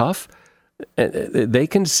 people are tough, they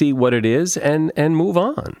can see what it is and move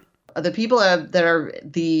on. The people that are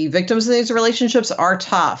the victims in these relationships are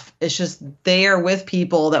tough. It's just they are with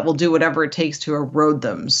people that will do whatever it takes to erode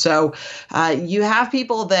them. So you have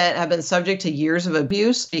people that have been subject to years of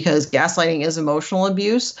abuse, because gaslighting is emotional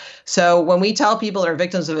abuse. So when we tell people that are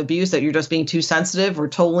victims of abuse that you're just being too sensitive, we're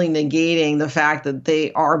totally negating the fact that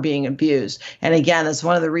they are being abused. And again, that's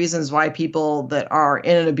one of the reasons why people that are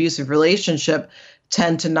in an abusive relationship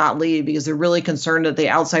tend to not leave because they're really concerned that the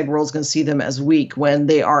outside world's going to see them as weak when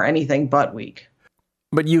they are anything but weak.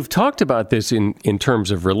 But you've talked about this in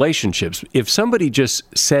terms of relationships. If somebody just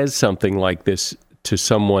says something like this to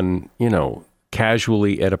someone,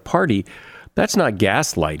 casually at a party, that's not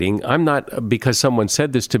gaslighting. I'm not, because someone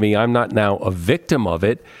said this to me, I'm not now a victim of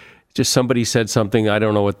it. Just somebody said something, I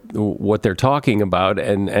don't know what they're talking about,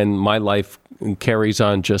 and my life carries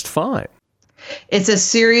on just fine. It's a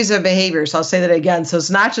series of behaviors. I'll say that again. So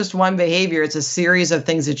it's not just one behavior. It's a series of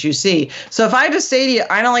things that you see. So if I just say to you,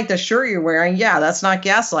 I don't like the shirt you're wearing, yeah, that's not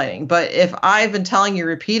gaslighting. But if I've been telling you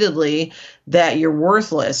repeatedly that you're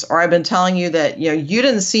worthless, or I've been telling you that, you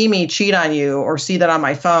didn't see me cheat on you or see that on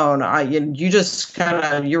my phone, you just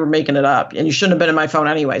you were making it up and you shouldn't have been in my phone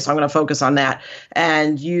anyway. So I'm going to focus on that.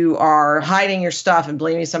 And you are hiding your stuff and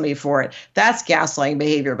blaming somebody for it. That's gaslighting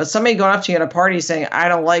behavior. But somebody going up to you at a party saying, I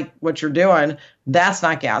don't like what you're doing, that's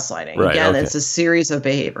not gaslighting. Right, Again, okay. It's a series of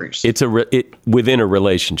behaviors. It's within a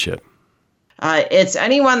relationship. It's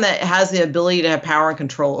anyone that has the ability to have power and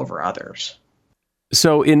control over others.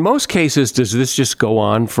 So in most cases, does this just go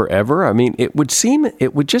on forever? I mean, it would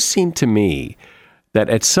just seem to me that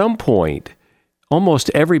at some point, almost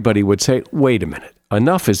everybody would say, wait a minute,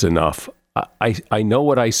 enough is enough. I know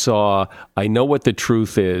what I saw. I know what the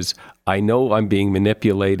truth is. I know I'm being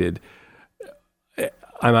manipulated.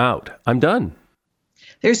 I'm out. I'm done.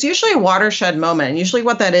 There's usually a watershed moment. And usually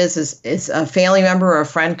what that is a family member or a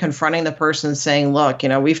friend confronting the person saying, look,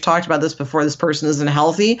 we've talked about this before. This person isn't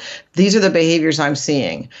healthy. These are the behaviors I'm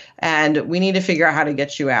seeing. And we need to figure out how to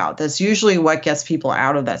get you out. That's usually what gets people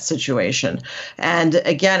out of that situation. And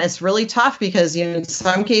again, it's really tough because in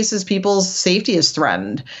some cases, people's safety is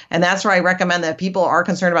threatened. And that's where I recommend that people are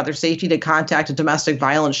concerned about their safety to contact a domestic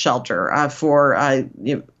violence shelter for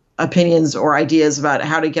opinions or ideas about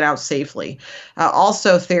how to get out safely.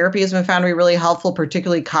 Also, therapy has been found to be really helpful,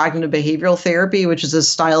 particularly cognitive behavioral therapy, which is a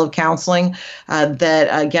style of counseling that,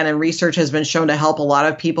 again, in research has been shown to help a lot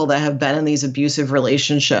of people that have been in these abusive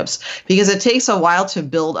relationships, because it takes a while to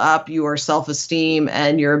build up your self-esteem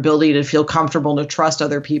and your ability to feel comfortable to trust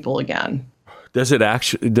other people again. Does it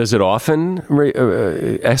often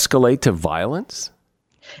escalate to violence?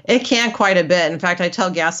 It can quite a bit. In fact, I tell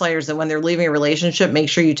gaslighters that when they're leaving a relationship, make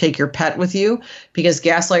sure you take your pet with you, because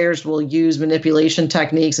gaslighters will use manipulation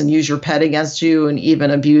techniques and use your pet against you and even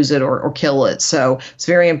abuse it or kill it. So it's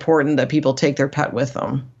very important that people take their pet with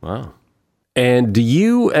them. Wow. And do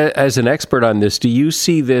you, as an expert on this, do you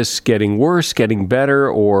see this getting worse, getting better,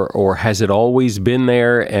 or has it always been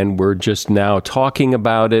there and we're just now talking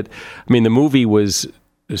about it? I mean, the movie was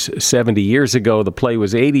 70 years ago, the play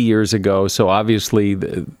was 80 years ago, so obviously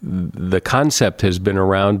the concept has been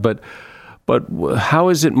around, but how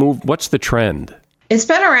has it moved? What's the trend? It's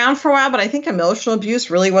been around for a while, but I think emotional abuse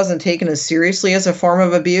really wasn't taken as seriously as a form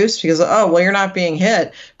of abuse because, you're not being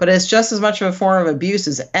hit, but it's just as much of a form of abuse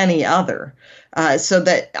as any other. So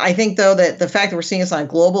that I think, though, that the fact that we're seeing this on a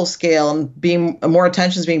global scale and being more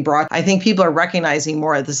attention is being brought, I think people are recognizing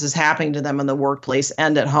more that this is happening to them in the workplace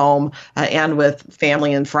and at home and with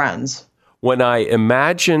family and friends. When I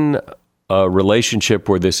imagine a relationship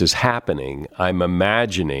where this is happening, I'm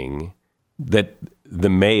imagining that the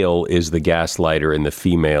male is the gaslighter and the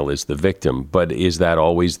female is the victim. But is that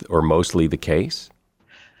always or mostly the case?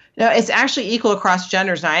 No, it's actually equal across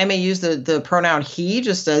genders. Now, I may use the pronoun he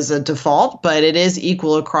just as a default, but it is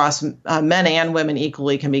equal across men and women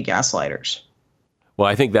equally can be gaslighters. Well,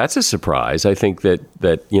 I think that's a surprise. I think that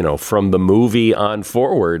from the movie on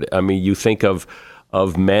forward, I mean, you think of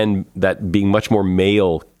men that being much more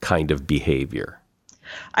male kind of behavior.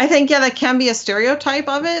 I think, that can be a stereotype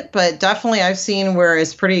of it, but definitely I've seen where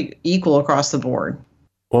it's pretty equal across the board.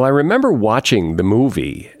 Well, I remember watching the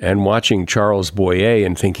movie and watching Charles Boyer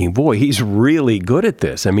and thinking, boy, he's really good at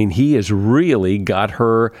this. I mean, he has really got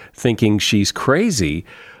her thinking she's crazy,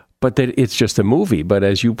 but that it's just a movie. But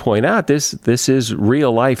as you point out, this is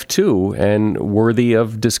real life too and worthy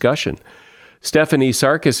of discussion. Stephanie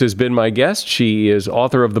Sarkis has been my guest. She is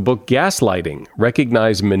author of the book Gaslighting: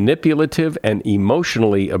 Recognize Manipulative and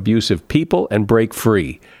Emotionally Abusive People and Break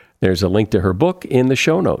Free. There's a link to her book in the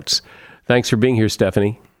show notes. Thanks for being here,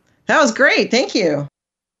 Stephanie. That was great. Thank you.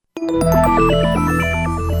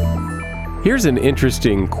 Here's an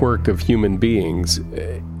interesting quirk of human beings.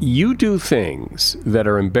 You do things that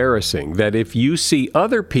are embarrassing that if you see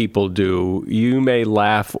other people do, you may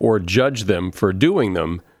laugh or judge them for doing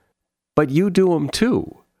them, but you do them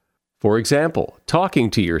too. For example, talking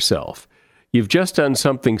to yourself. You've just done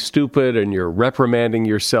something stupid and you're reprimanding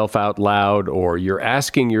yourself out loud, or you're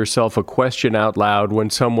asking yourself a question out loud when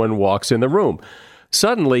someone walks in the room.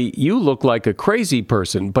 Suddenly, you look like a crazy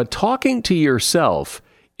person, but talking to yourself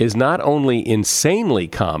is not only insanely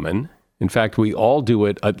common, in fact, we all do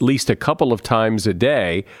it at least a couple of times a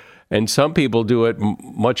day, and some people do it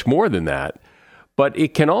much more than that, but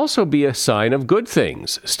it can also be a sign of good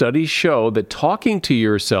things. Studies show that talking to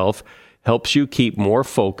yourself helps you keep more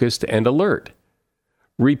focused and alert.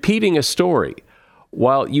 Repeating a story.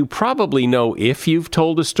 While you probably know if you've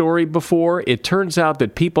told a story before, it turns out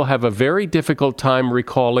that people have a very difficult time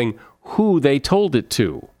recalling who they told it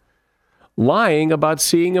to. Lying about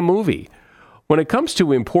seeing a movie. When it comes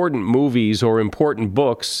to important movies or important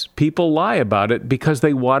books, people lie about it because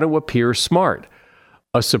they want to appear smart.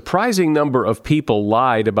 A surprising number of people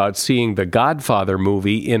lied about seeing the Godfather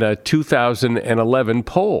movie in a 2011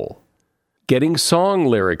 poll. Getting song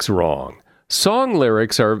lyrics wrong. Song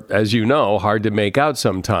lyrics are, as you know, hard to make out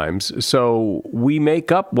sometimes, so we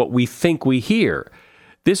make up what we think we hear.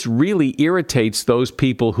 This really irritates those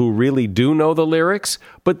people who really do know the lyrics,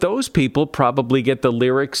 but those people probably get the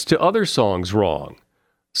lyrics to other songs wrong.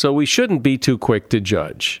 So we shouldn't be too quick to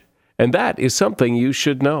judge. And that is something you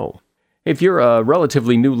should know. If you're a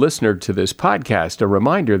relatively new listener to this podcast, a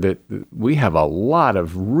reminder that we have a lot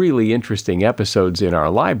of really interesting episodes in our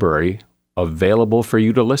library available for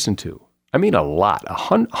you to listen to. I mean, a lot,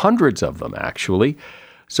 hundreds of them, actually.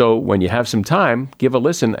 So when you have some time, give a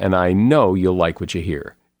listen, and I know you'll like what you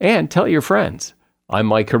hear. And tell your friends. I'm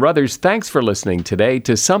Mike Carruthers. Thanks for listening today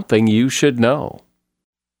to Something You Should Know.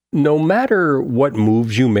 No matter what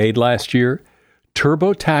moves you made last year,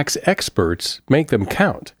 TurboTax experts make them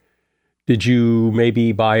count. Did you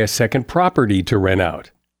maybe buy a second property to rent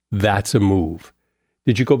out? That's a move.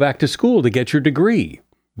 Did you go back to school to get your degree?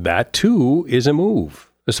 That too is a move,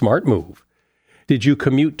 a smart move. Did you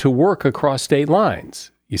commute to work across state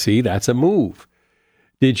lines? You see, that's a move.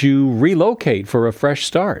 Did you relocate for a fresh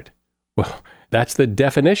start? Well, that's the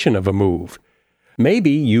definition of a move.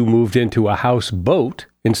 Maybe you moved into a houseboat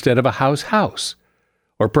instead of a house.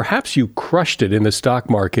 Or perhaps you crushed it in the stock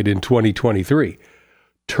market in 2023.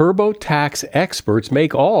 TurboTax experts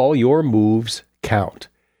make all your moves count,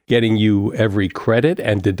 getting you every credit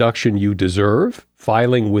and deduction you deserve,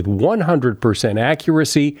 filing with 100%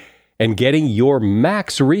 accuracy, and getting your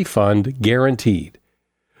max refund guaranteed.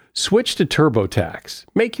 Switch to TurboTax,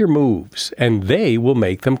 make your moves, and they will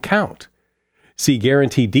make them count. See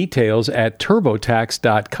guarantee details at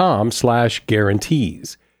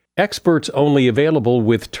turbotax.com/guarantees. Experts only available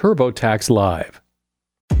with TurboTax Live.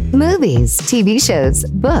 Movies, TV shows,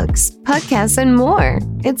 books, podcasts, and more.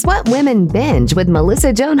 It's What Women Binge with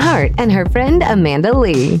Melissa Joan Hart and her friend Amanda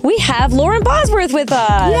Lee. We have Lauren Bosworth with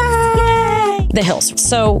us. Yay! The Hills.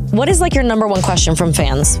 So what is like your number one question from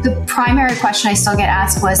fans? The primary question I still get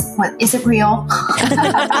asked was, "What is it real?"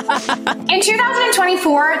 In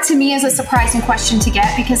 2024, to me, is a surprising question to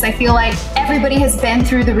get because I feel like everybody has been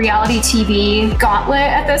through the reality TV gauntlet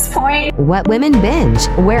at this point. What Women Binge,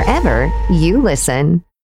 wherever you listen.